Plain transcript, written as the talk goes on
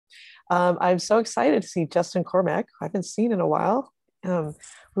I'm so excited to see Justin Cormack, who I haven't seen in a while, um,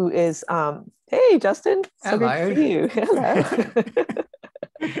 who is, hey, Justin, so great to Hello. see you.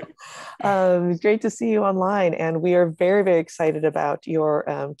 Hello. Great to see you online. And we are very, very excited about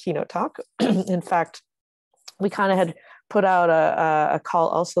your keynote talk. In fact, we kind of had put out a call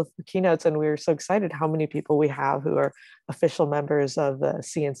also for keynotes, and we were so excited how many people we have who are official members of the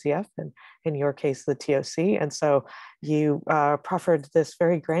CNCF, and in your case, the TOC. And so you proffered this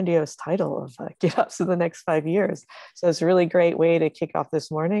very grandiose title of GitOps in the next 5 years. So it's a really great way to kick off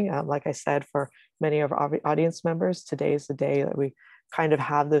this morning. Like I said, for many of our audience members, today is the day that we kind of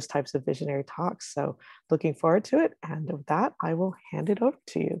have those types of visionary talks. So looking forward to it. And with that, I will hand it over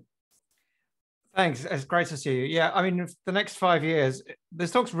to you. Thanks. It's great to see you. Yeah, I mean, the next 5 years,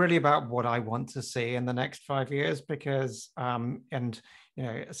 this talk's really about what I want to see in the next 5 years because, and you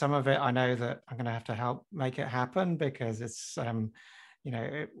know, some of it I know that I'm going to have to help make it happen because it's, you know,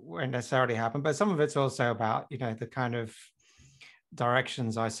 it won't necessarily happen. But some of it's also about, you know, the kind of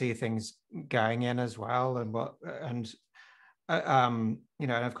directions I see things going in as well, and what, and you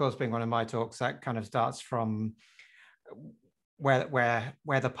know, and of course, being one of my talks, that kind of starts from where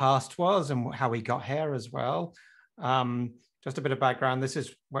the past was and how we got here as well. Just a bit of background. This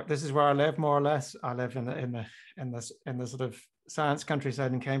is where I live, more or less. I live in the sort of science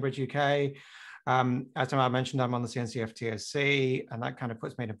countryside in Cambridge, UK. As I mentioned, I'm on the CNCF TOC, and that kind of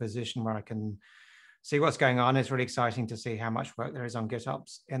puts me in a position where I can see what's going on. It's really exciting to see how much work there is on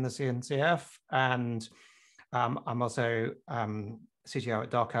GitOps in the CNCF, and I'm also CTO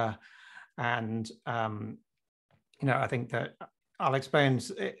at Docker, and you know, I think that I'll explain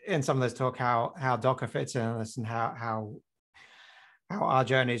in some of this talk how Docker fits in this and how our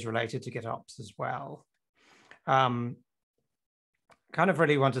journey is related to GitOps as well. Kind of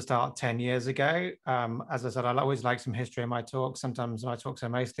really want to start 10 years ago. As I said, I always like some history in my talk. Sometimes my talks are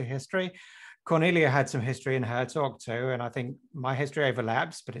mostly history. Cornelia had some history in her talk too, and I think my history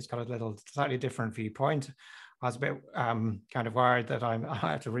overlaps, but it's got a little slightly different viewpoint. I was a bit kind of worried that I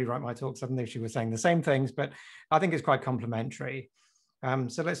have to rewrite my talk suddenly if she was saying the same things, but I think it's quite complementary.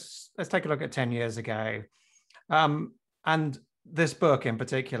 So let's take a look at 10 years ago. And this book in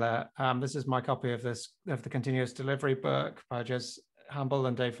particular, this is my copy of the Continuous Delivery book by Jez Humble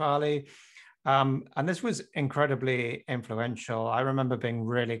and Dave Farley. And this was incredibly influential. I remember being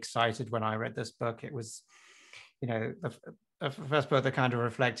really excited when I read this book. It was, you know, the first book that kind of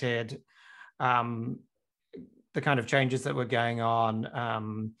reflected the kind of changes that were going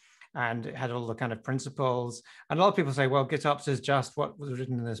on, and it had all the kind of principles. And a lot of people say, well, GitOps is just what was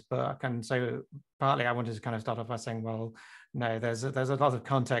written in this book. And so partly I wanted to kind of start off by saying, well, no, there's a lot of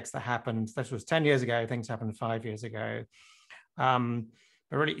context that happened. This was 10 years ago, things happened 5 years ago. But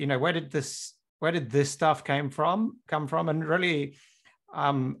really, you know, where did this stuff come from? And really,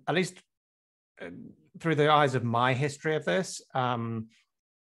 at least through the eyes of my history of this,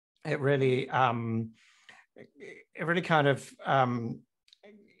 it really kind of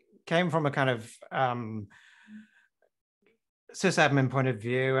came from a kind of sysadmin point of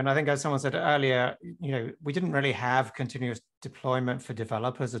view. And I think, as someone said earlier, you know, we didn't really have continuous deployment for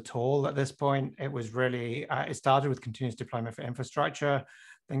developers at all at this point. It was really, it started with continuous deployment for infrastructure.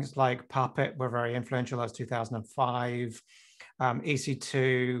 Things like Puppet were very influential. That was 2005.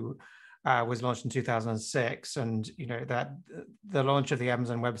 EC2 was launched in 2006. And, you know, that the launch of the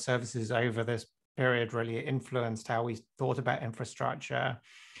Amazon Web Services over this period really influenced how we thought about infrastructure.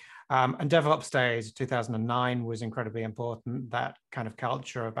 And DevOps Days 2009 was incredibly important. That kind of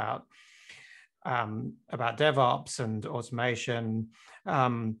culture about DevOps and automation.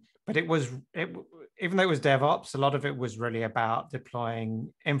 But even though it was DevOps, a lot of it was really about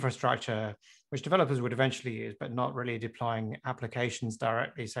deploying infrastructure, which developers would eventually use, but not really deploying applications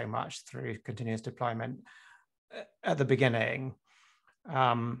directly so much through continuous deployment at the beginning.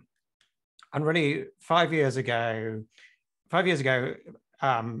 And really, 5 years ago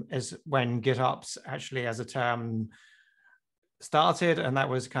is when GitOps actually as a term started, and that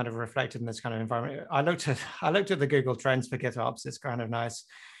was kind of reflected in this kind of environment. I looked at the Google Trends for GitOps. It's kind of nice.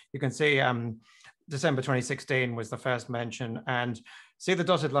 You can see December 2016 was the first mention, and see the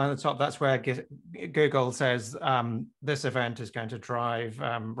dotted line at the top. That's where Google says this event is going to drive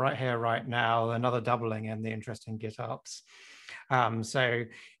right here, right now, another doubling in the interest in GitOps. So,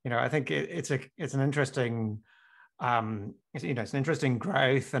 you know, I think it's an interesting, it's an interesting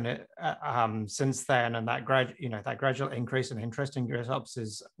growth, and it since then, and that gradual increase in interest in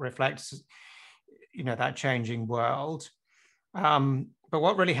GitOps reflects, you know, that changing world. But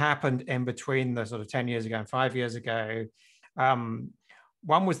what really happened in between the sort of 10 years ago and 5 years ago,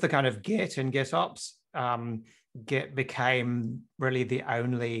 one was the kind of Git in GitOps. Git became really the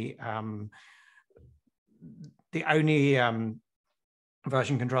only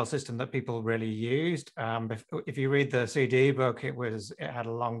version control system that people really used. If you read the CD book, it had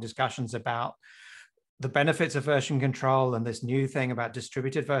long discussions about the benefits of version control and this new thing about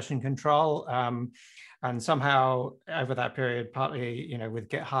distributed version control. And somehow over that period, partly, with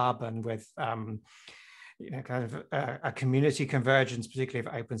GitHub and with, kind of a community convergence, particularly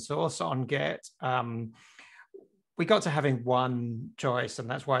of open source on Git, we got to having one choice, and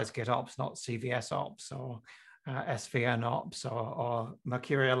that's why it's GitOps, not CVS Ops or SVN Ops or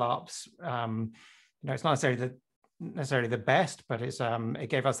Mercurial Ops. It's not necessarily the best, but it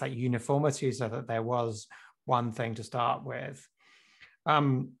gave us that uniformity so that there was one thing to start with. I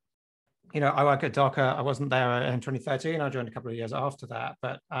work at Docker. I wasn't there in 2013. I joined a couple of years after that.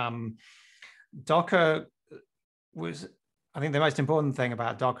 But Docker was, I think the most important thing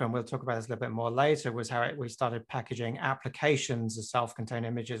about Docker, and we'll talk about this a little bit more later, was how we started packaging applications as self-contained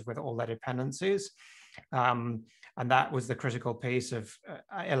images with all their dependencies. And that was the critical piece of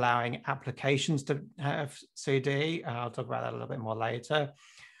allowing applications to have CD. I'll talk about that a little bit more later.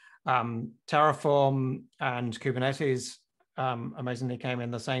 Terraform and Kubernetes amazingly came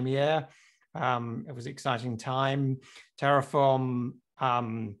in the same year. It was an exciting time. Terraform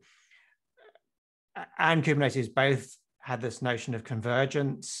and Kubernetes both had this notion of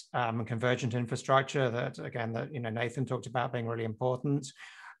convergence and convergent infrastructure that, again, Nathan talked about being really important.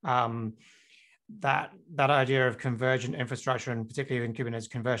 That idea of convergent infrastructure, and particularly in Kubernetes,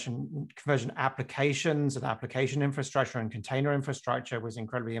 convergent applications and application infrastructure and container infrastructure was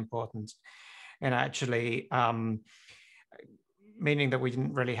incredibly important. And actually, meaning that we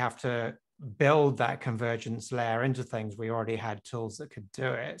didn't really have to build that convergence layer into things. We already had tools that could do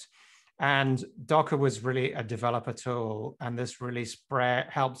it. And Docker was really a developer tool. And this really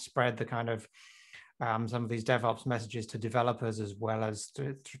helped spread the kind of some of these DevOps messages to developers as well as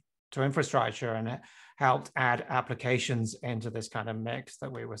to infrastructure, and helped add applications into this kind of mix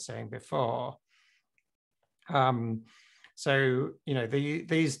that we were seeing before. So,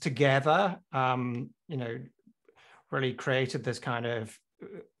 these together, really created this kind of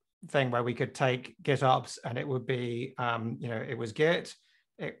thing where we could take GitOps and it would be, it was Git.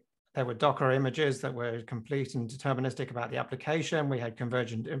 There were Docker images that were complete and deterministic about the application. We had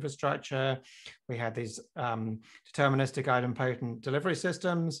convergent infrastructure. We had these deterministic idempotent delivery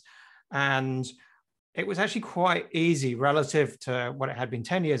systems. And it was actually quite easy relative to what it had been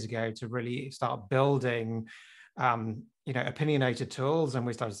 10 years ago to really start building opinionated tools. And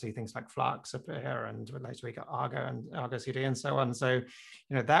we started to see things like Flux appear, and later we got Argo and Argo CD and so on. So,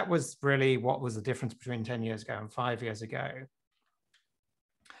 that was really what was the difference between 10 years ago and 5 years ago.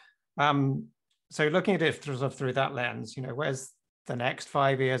 So looking at it sort of through that lens, where's the next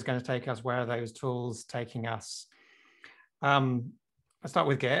 5 years going to take us? Where are those tools taking us? Let's start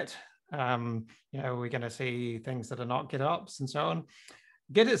with Git. We're going to see things that are not GitOps and so on.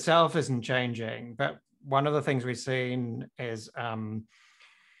 Git itself isn't changing, but one of the things we've seen is, a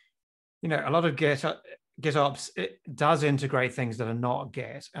lot of GitOps, it does integrate things that are not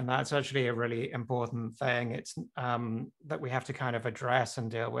Git, and that's actually a really important thing. It's that we have to kind of address and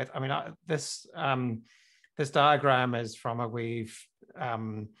deal with. I mean, this diagram is from a Weave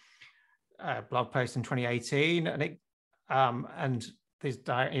blog post in 2018, and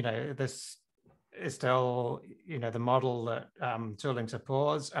this is still the model that tooling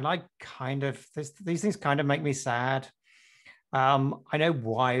supports, and these things kind of make me sad. I know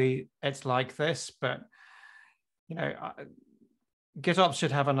why it's like this, but GitOps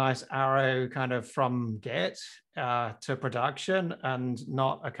should have a nice arrow kind of from Git to production, and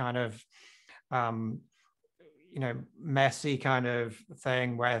not a kind of messy kind of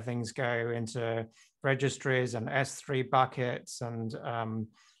thing where things go into registries and S3 buckets. And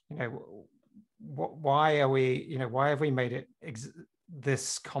why have we made it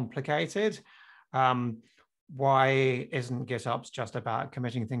this complicated? Why isn't GitOps just about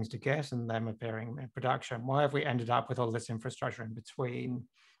committing things to Git and them appearing in production? Why have we ended up with all this infrastructure in between?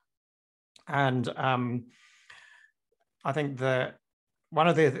 And I think that one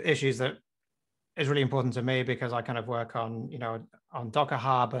of the issues that is really important to me, because I kind of work on Docker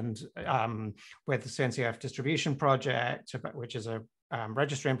Hub and with the CNCF distribution project, which is a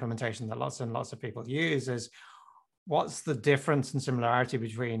registry implementation that lots and lots of people use, is what's the difference and similarity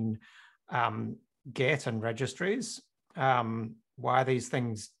between Git and registries? Why are these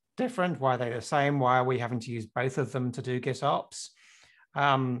things different? Why are they the same? Why are we having to use both of them to do GitOps?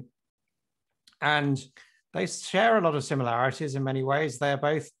 And they share a lot of similarities in many ways. They're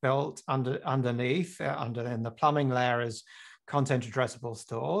both built underneath, in the plumbing layer as content addressable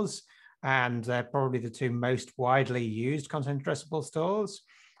stores. and they're probably the two most widely used content addressable stores.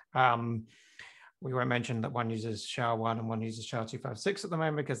 We won't mention that one uses SHA-1 and one uses SHA-256 at the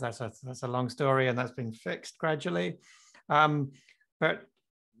moment, because that's a long story and that's been fixed gradually. But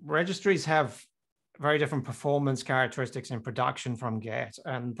registries have very different performance characteristics in production from Git,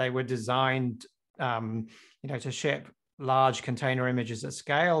 and they were designed to ship large container images at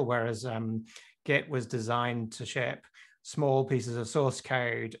scale, whereas Git was designed to ship small pieces of source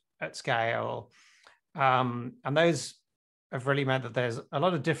code at scale. And those have really meant that there's a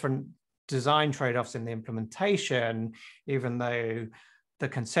lot of different design trade-offs in the implementation, even though the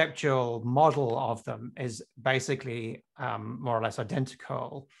conceptual model of them is basically more or less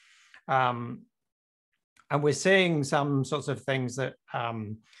identical. And we're seeing some sorts of things that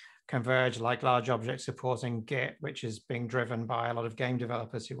converge, like large objects supporting Git, which is being driven by a lot of game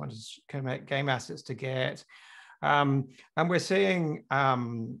developers who want to commit game assets to Git. And we're seeing, I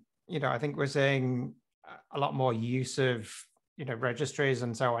think we're seeing a lot more use of registries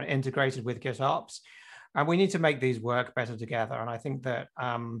and so on integrated with GitOps. And we need to make these work better together. And I think that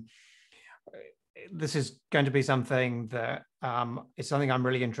this is going to be something that is something I'm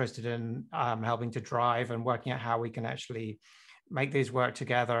really interested in helping to drive, and working out how we can actually make these work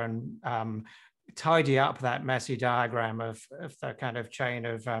together and tidy up that messy diagram of the kind of chain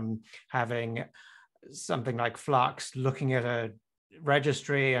of having something like Flux looking at a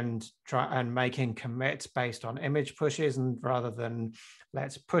registry and making commits based on image pushes, and rather than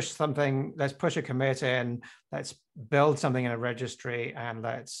let's push a commit in, let's build something in a registry and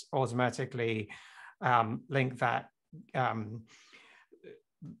let's automatically link that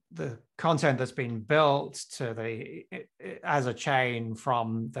the content that's been built to as a chain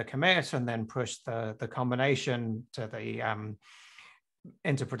from the commit, and then push the combination to the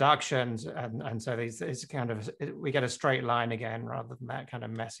into productions, and so it's kind of, we get a straight line again rather than that kind of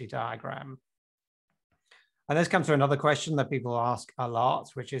messy diagram. And this comes to another question that people ask a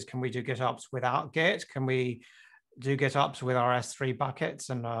lot, which is, can we do GitOps without Git? Can we do GitOps with our S3 buckets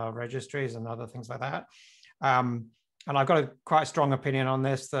and our registries and other things like that? And I've got a quite strong opinion on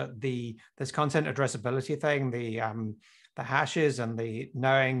this, that this content addressability thing, the hashes and the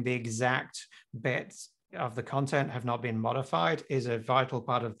knowing the exact bits of the content have not been modified, is a vital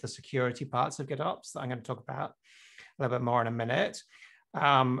part of the security parts of GitOps that I'm going to talk about a little bit more in a minute.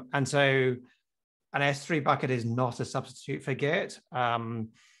 And so an S3 bucket is not a substitute for Git. An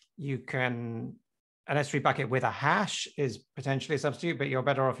S3 bucket with a hash is potentially a substitute, but you're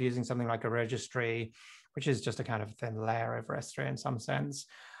better off using something like a registry, which is just a kind of thin layer over S3 in some sense,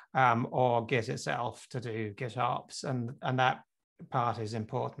 or Git itself to do GitOps, and that part is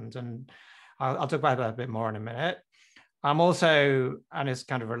important. And I'll talk about that a bit more in a minute. I'm also, and it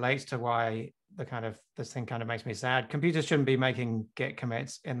kind of relates to why this thing kind of makes me sad, computers shouldn't be making Git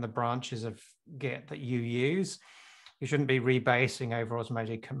commits in the branches of Git that you use. You shouldn't be rebasing over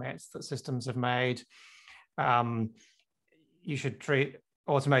automated commits that systems have made. You should treat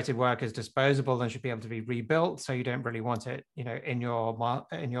automated work as disposable and should be able to be rebuilt. So you don't really want it, in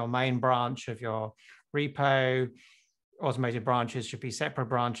your main branch of your repo. Automated branches should be separate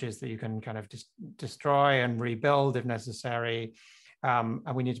branches that you can kind of destroy and rebuild if necessary.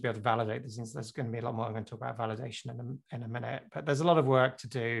 And we need to be able to validate these things. There's going to be a lot more. I'm going to talk about validation in a minute, but there's a lot of work to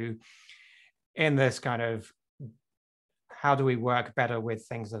do in this kind of, how do we work better with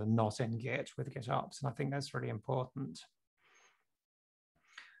things that are not in Git with GitOps? And I think that's really important.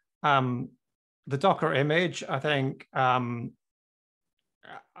 The Docker image, I think,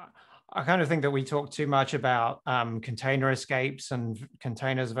 I kind of think that we talk too much about container escapes and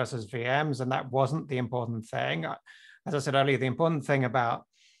containers versus VMs, and that wasn't the important thing. As I said earlier, the important thing about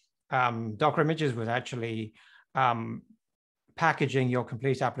Docker images was actually packaging your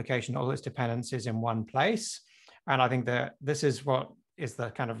complete application, all its dependencies in one place. And I think that this is what is the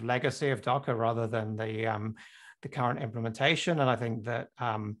kind of legacy of Docker rather than the current implementation. And I think that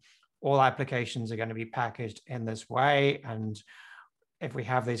all applications are going to be packaged in this way. And if we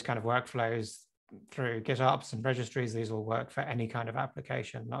have these kind of workflows through GitOps and registries, these will work for any kind of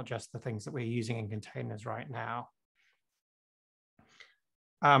application, not just the things that we're using in containers right now.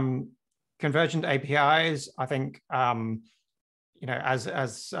 Convergent APIs, I think, again,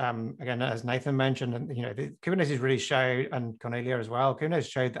 as Nathan mentioned, and the Kubernetes really showed, and Cornelia as well,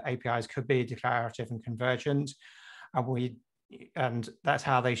 Kubernetes showed that APIs could be declarative and convergent, and that's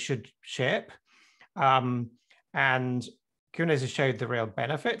how they should ship. And Kubernetes showed the real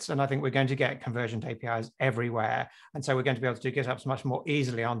benefits, and I think we're going to get convergent APIs everywhere. And so we're going to be able to do GitOps much more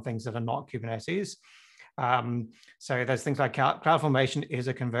easily on things that are not Kubernetes. So there's things like CloudFormation is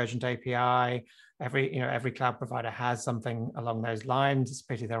a convergent API. Every cloud provider has something along those lines. It's a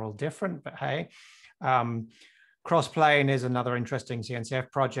pity they're all different, but hey. Crossplane is another interesting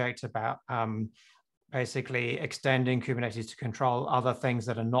CNCF project about basically extending Kubernetes to control other things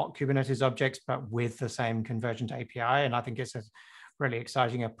that are not Kubernetes objects, but with the same convergent API. And I think it's a really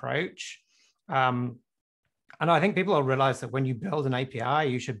exciting approach. And I think people will realize that when you build an API,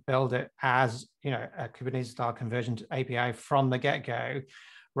 you should build it as a Kubernetes-style convergent API from the get-go,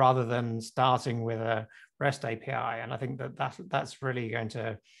 rather than starting with a REST API. And I think that's really going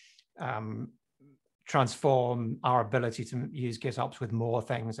to transform our ability to use GitOps with more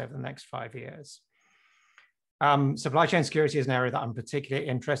things over the next 5 years. Supply chain security is an area that I'm particularly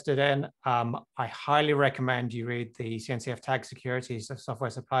interested in. I highly recommend you read the CNCF tag security, so software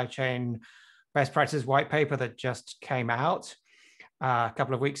supply chain best practices white paper that just came out a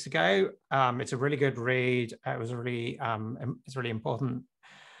couple of weeks ago. It's a really good read. It's a really important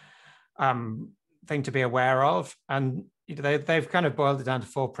thing to be aware of. And they've kind of boiled it down to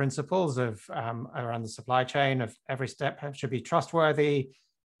 4 principles of around the supply chain. Of every step should be trustworthy.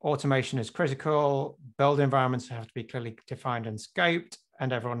 Automation is critical. Build environments have to be clearly defined and scoped,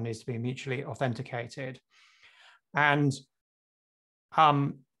 and everyone needs to be mutually authenticated. And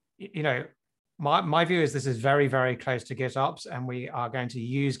my view is this is very, very close to GitOps, and we are going to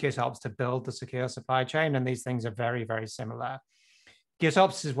use GitOps to build the secure supply chain. And these things are very, very similar.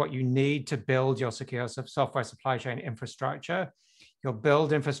 GitOps is what you need to build your secure software supply chain infrastructure. Your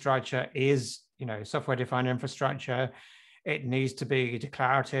build infrastructure is, software-defined infrastructure. It needs to be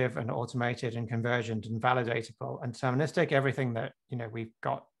declarative and automated and convergent and validatable and deterministic, everything that, we've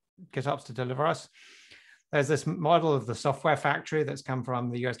got GitOps to deliver us. There's this model of the software factory that's come from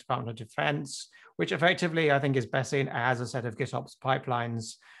the US Department of Defense, which effectively I think is best seen as a set of GitOps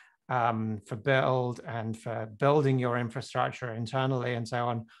pipelines for build and for building your infrastructure internally and so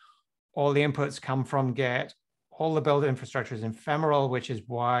on. All the inputs come from Git. All the build infrastructure is ephemeral, which is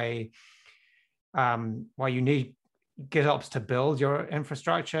why you need GitOps to build your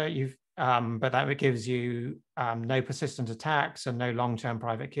infrastructure. But that gives you no persistent attacks and no long-term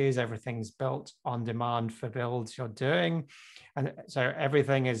private keys. Everything's built on demand for builds you're doing. And so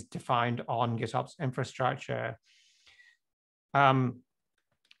everything is defined on GitOps infrastructure.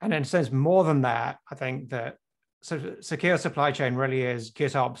 And in a sense, more than that, I think that secure supply chain really is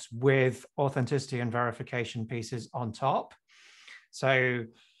GitOps with authenticity and verification pieces on top. So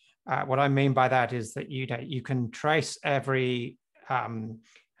what I mean by that is that you can trace every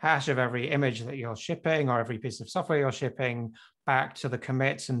hash of every image that you're shipping or every piece of software you're shipping back to the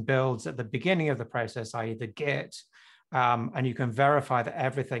commits and builds at the beginning of the process, i.e. the Git, and you can verify that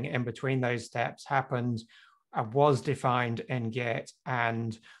everything in between those steps happened, was defined in Git,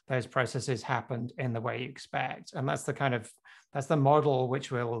 and those processes happened in the way you expect. And that's the model which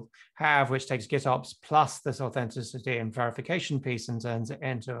we'll have, which takes GitOps plus this authenticity and verification piece and turns it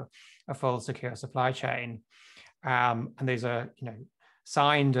into a full secure supply chain. And these are,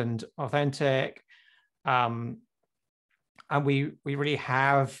 signed and authentic. And we really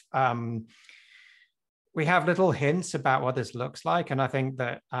have little hints about what this looks like. And I think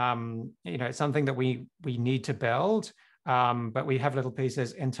that, it's something that we need to build, but we have little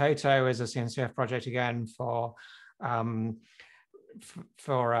pieces. In Toto is a CNCF project again for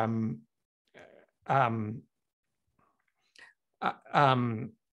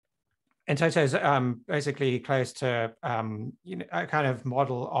and Toto is basically close to a kind of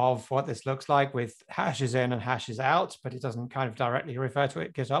model of what this looks like with hashes in and hashes out, but it doesn't kind of directly refer to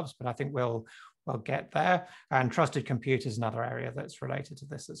it GitOps, but I think we'll get there. And trusted compute is another area that's related to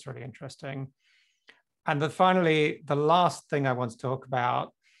this that's really interesting. And finally, the last thing I want to talk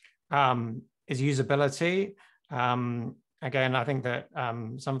about is usability. Again, I think that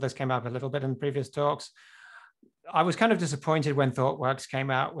some of this came up a little bit in previous talks. I was kind of disappointed when Thoughtworks came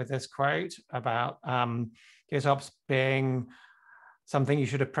out with this quote about GitOps being something you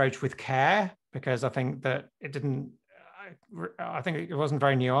should approach with care, because I think that it didn't, I think it wasn't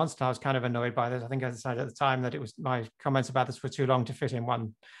very nuanced. And I was kind of annoyed by this. I think I decided at the time that my comments about this were too long to fit in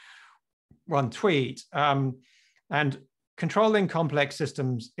one tweet. And controlling complex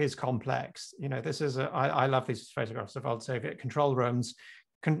systems is complex. This is I love these photographs of old Soviet control rooms.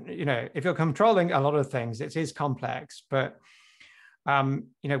 If you're controlling a lot of things, it is complex, but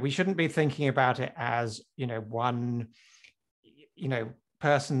we shouldn't be thinking about it as one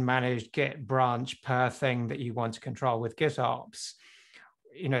person managed Git branch per thing that you want to control with GitOps.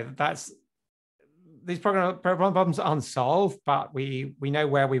 These problems aren't solved, but we know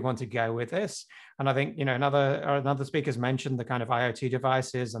where we want to go with this. And I think another speakers mentioned the kind of IoT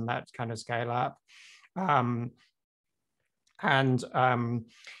devices and that kind of scale up. You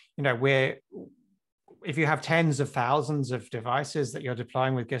know, if you have tens of thousands of devices that you're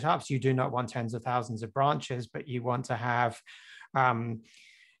deploying with GitOps, you do not want tens of thousands of branches, but you want to have,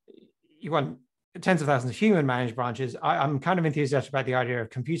 you want tens of thousands of human managed branches. I'm kind of enthusiastic about the idea of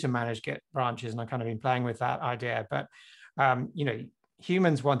computer managed Git branches, and I've kind of been playing with that idea. But you know,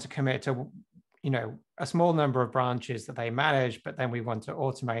 humans want to commit to, you know, a small number of branches that they manage, but then we want to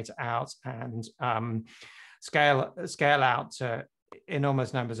automate out and scale out to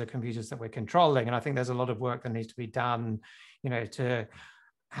enormous numbers of computers that we're controlling. And I think there's a lot of work that needs to be done, you know, to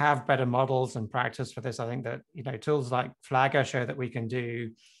have better models and practice for this. I think that, you know, tools like Flagger show that we can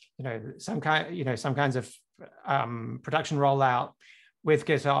do, you know, some kinds of production rollout with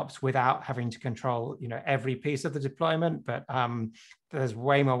GitOps without having to control, you know, every piece of the deployment. But there's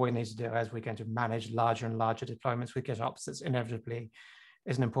way more we need to do as we're going to manage larger and larger deployments with GitOps. That's inevitably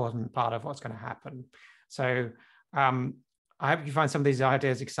is an important part of what's going to happen. So I hope you find some of these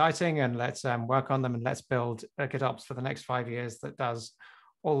ideas exciting, and let's work on them, and let's build GitOps for the next 5 years that does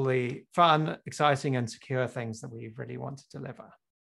all the fun, exciting, and secure things that we really want to deliver.